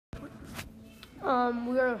We're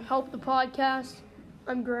going to help the podcast.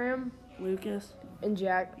 I'm Graham. Lucas. And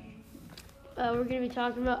Jack. We're going to be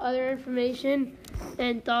talking about other information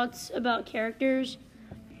and thoughts about characters.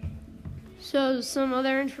 So some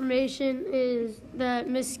other information is that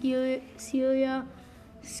Miss Celia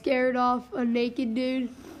scared off a naked dude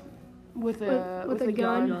with a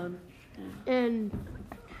gun. And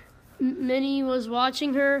Minnie was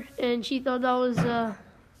watching her, and she thought that was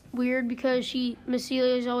weird because Miss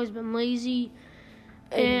Celia's always been lazy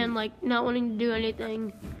and like not wanting to do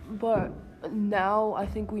anything. But now I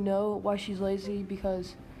think we know why she's lazy,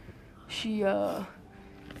 because she's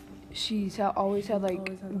always had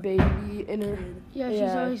baby in her. Yeah,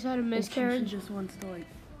 she's always had a miscarriage. She just wants to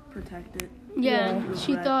protect it. Yeah,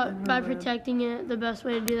 she thought by protecting it, the best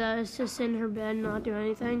way to do that is to sit in her bed and not do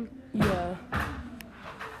anything. Yeah.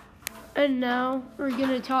 And now we're going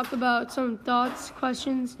to talk about some thoughts,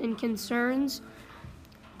 questions, and concerns.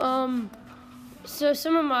 So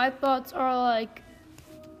some of my thoughts are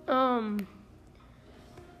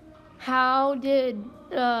how did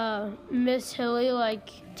Miss Hilly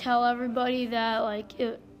tell everybody that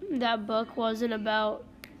that book wasn't about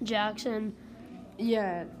Jackson?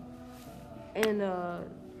 Yeah. And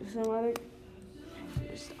somebody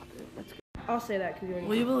stop it. That's good. I'll say that because you're.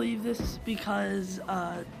 We believe this because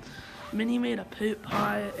Minnie made a poop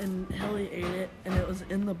pie and Hilly ate it, and it was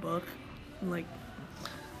in the book. And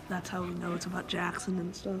that's how we know it's about Jackson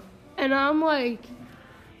and stuff. And I'm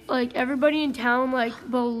everybody in town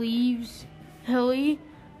believes Hilly.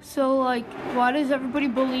 So why does everybody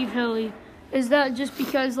believe Hilly? Is that just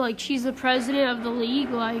because she's the president of the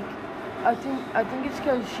league? I think it's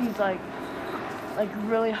because she's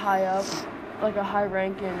really high up, a high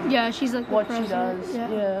rank in she's what the she does.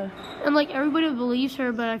 Yeah. And everybody believes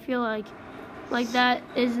her, but I feel like that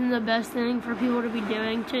isn't the best thing for people to be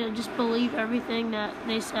doing, to just believe everything that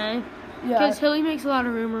they say. Yeah. Because Hilly makes a lot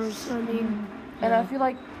of rumors. I mean, and I feel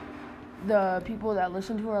like the people that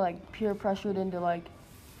listen to her are peer pressured into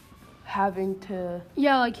having to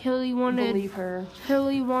Hilly wanted believe her.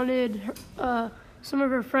 Hilly wanted some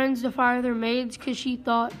of her friends to fire their maids because she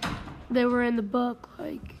thought they were in the book,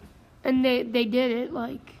 and they did it,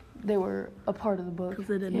 they were a part of the book because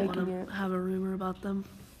they didn't want to have a rumor about them.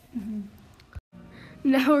 Mm-hmm.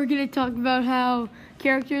 Now we're gonna talk about how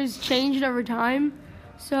characters changed over time.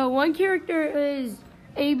 So one character is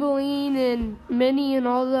Aibileen and Minnie and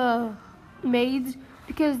all the maids,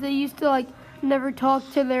 because they used to never talk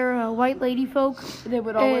to their white lady folk. They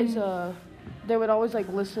would always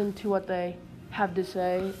listen to what they have to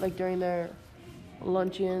say during their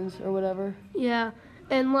luncheons or whatever. Yeah,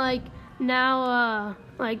 and now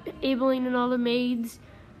Aibileen and all the maids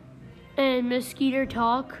and Miss Skeeter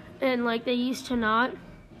talk, and they used to not.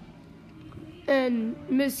 And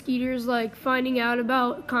Miss Skeeter's finding out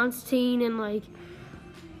about Constantine, and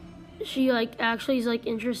she actually is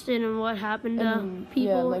interested in what happened to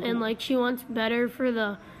people, and she wants better for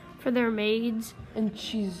their maids. And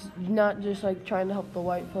she's not just trying to help the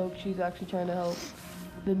white folks, she's actually trying to help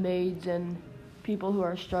the maids and people who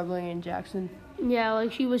are struggling in Jackson. Yeah,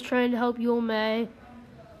 she was trying to help Yule May,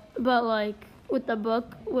 but with the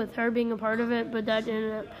book, with her being a part of it, but that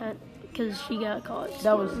didn't happen because she got caught.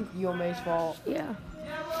 That was Yule May's fault. Yeah.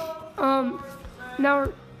 Now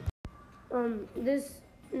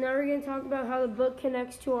we're gonna talk about how the book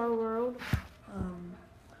connects to our world.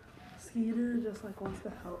 Skeeter just wants to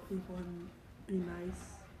help people and be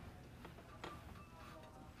nice.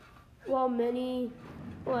 While Minnie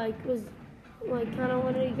was kind of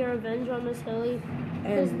wanted to get revenge on Miss Hilly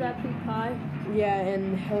because of that poop pie. Yeah,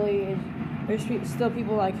 and Hilly there's still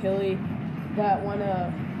people like Hilly that want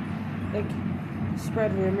to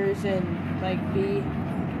spread rumors and be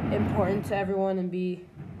important to everyone and be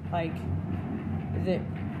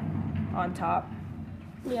on top.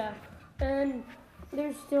 Yeah, and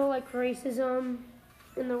there's still racism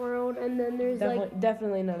in the world, and then there's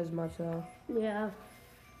definitely not as much though. Yeah,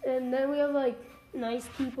 and then we have nice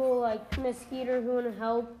people like Miss Skeeter who want to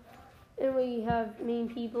help, and we have mean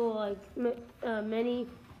people like Minnie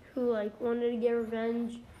who wanted to get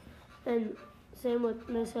revenge, and same with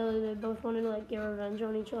Miss Hilly. They both wanted to get revenge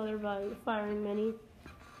on each other by firing Minnie.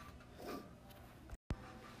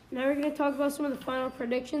 Now we're going to talk about some of the final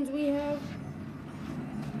predictions we have.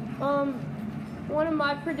 One of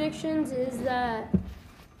my predictions is that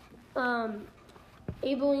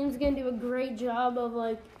Aibeleen's going to do a great job of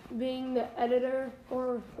being the editor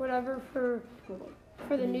or whatever for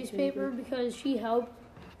the newspaper, because she helped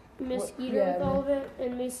Miss Skeeter with all of it,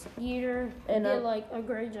 and Miss Skeeter did a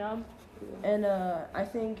great job. And I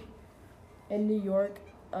think in New York,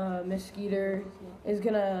 Miss Skeeter is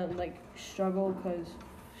gonna struggle because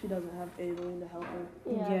she doesn't have Aileen to help her.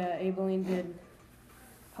 Yeah, Aileen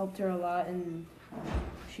helped her a lot, and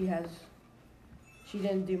she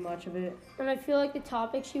didn't do much of it. And I feel like the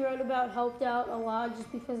topic she wrote about helped out a lot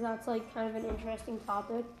just because that's like kind of an interesting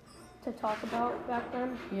topic to talk about back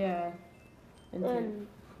then. Yeah. And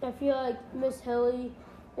I feel like Miss Hilly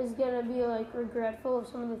is gonna be like regretful of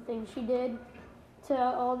some of the things she did to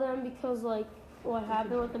all them because like what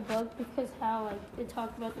happened with the book, because how like it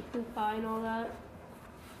talked about the poop pie and all that.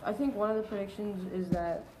 I think one of the predictions is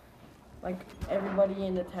that like everybody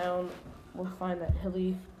in the town will find that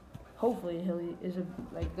hopefully Hilly is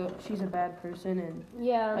she's a bad person, and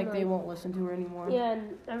Yeah, like they won't listen to her anymore. Yeah,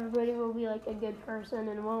 and everybody will be like a good person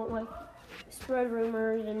and won't like spread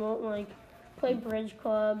rumors and won't like play bridge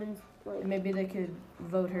club and like. And maybe they could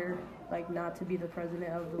vote her like not to be the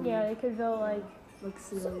president of the league. Yeah, they could vote like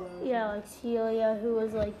Celia. like Celia, who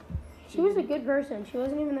was like she was a good person. She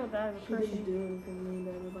wasn't even that bad of a She person. didn't do anything mean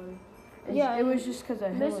to anybody. Yeah, it was just because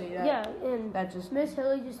of Miss Hilly. and That just Miss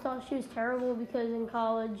Hilly just thought she was terrible because in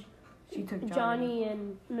college she took Johnny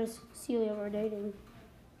and Miss Celia were dating.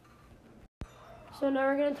 So now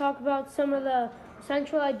we're going to talk about some of the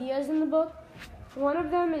central ideas in the book. One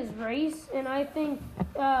of them is race, and I think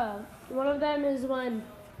one of them is when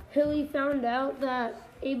Hilly found out that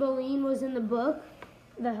Aileen was in the book,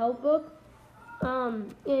 the help book,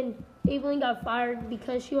 and Aileen got fired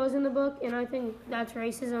because she was in the book, and I think that's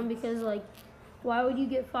racism because, like, why would you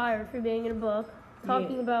get fired for being in a book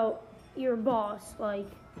talking about your boss? Like,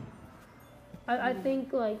 I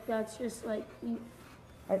think, like, that's just, like,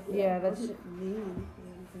 that's Mean.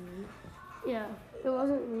 yeah, it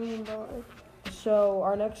wasn't mean, but, like, so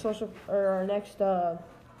our next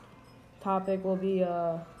topic will be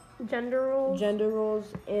gender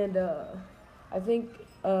roles. And I think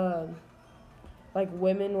like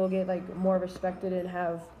women will get like more respected and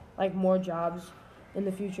have like more jobs in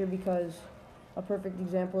the future, because a perfect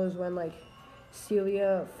example is when like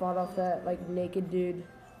Celia fought off that like naked dude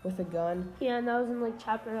with a gun. Yeah, and that was in, like,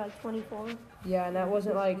 chapter, like, 24. Yeah, and that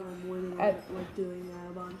wasn't like Women at- like doing that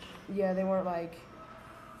a bunch. yeah, they weren't like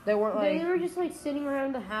They were just, like, sitting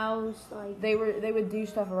around the house, like, they would do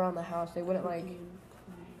stuff around the house. They wouldn't like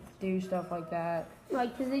do stuff like that.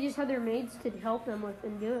 like, because they just had their maids to help them with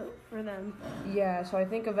and do it for them. Yeah, so I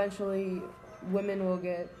think eventually women will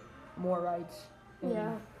get more rights.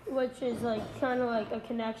 Yeah, which is, like, kind of like a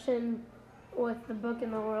connection with the book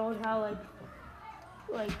and the world, how, like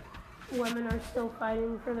women are still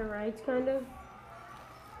fighting for their rights, kind of.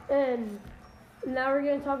 And now we're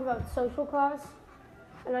going to talk about social class.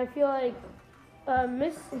 And I feel like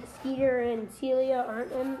Miss Skeeter and Celia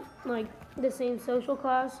aren't in, like, the same social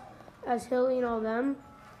class as Hilly and all them.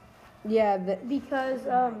 Yeah, Because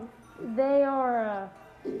they are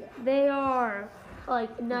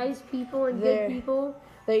like, nice people and good people.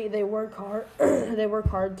 they work hard. They work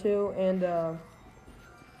hard too, and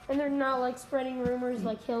they're not, like, spreading rumors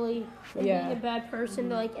like Hilly and being a bad person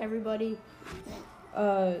to, like, everybody.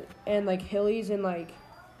 and like Hilly's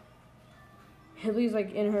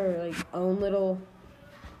like in her like own little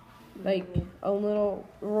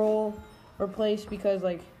role or place, because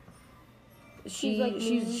like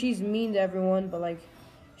she's mean to everyone, but like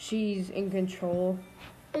she's in control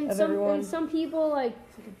of everyone. And some people, like,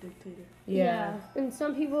 It's like a dictator. Yeah. and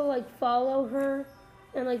some people, like, follow her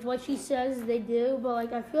and, like, what she says they do, but,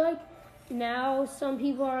 like, I feel like now some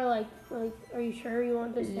people are like are you sure you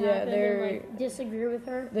want this to happen, and, like, disagree with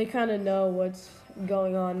her. They kind of know what's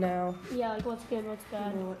going on now. Yeah, like, what's good, what's I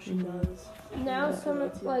bad. know what she does. Now Yeah.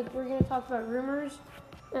 like, we're gonna talk about rumors,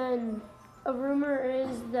 and a rumor is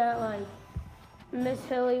that, like, Miss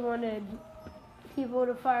Hilly wanted people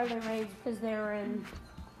to fire their maids because they were in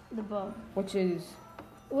the book, Which is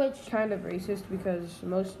which kind of racist, because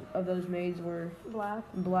most of those maids were black.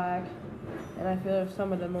 black, and I feel if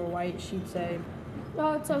some of them were white, she'd say,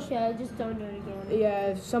 Oh, it's okay, just don't do it again.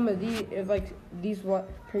 yeah, if like these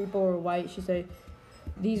people were white, she'd say,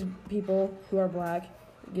 these people who are black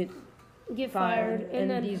get Fired, and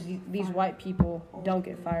then these white people don't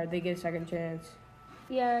get fired, they get a second chance.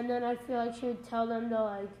 yeah, and then I feel like she would tell them to,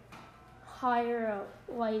 like, hire a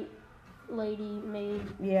white lady maid,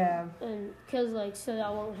 Yeah, and because, like, so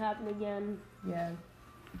that won't happen again. yeah.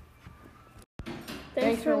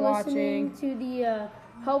 Thanks for listening to the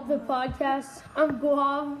Help the Podcast. I'm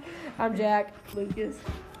Guav. I'm Jack, Lucas.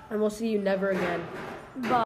 and we'll see you never again. Bye.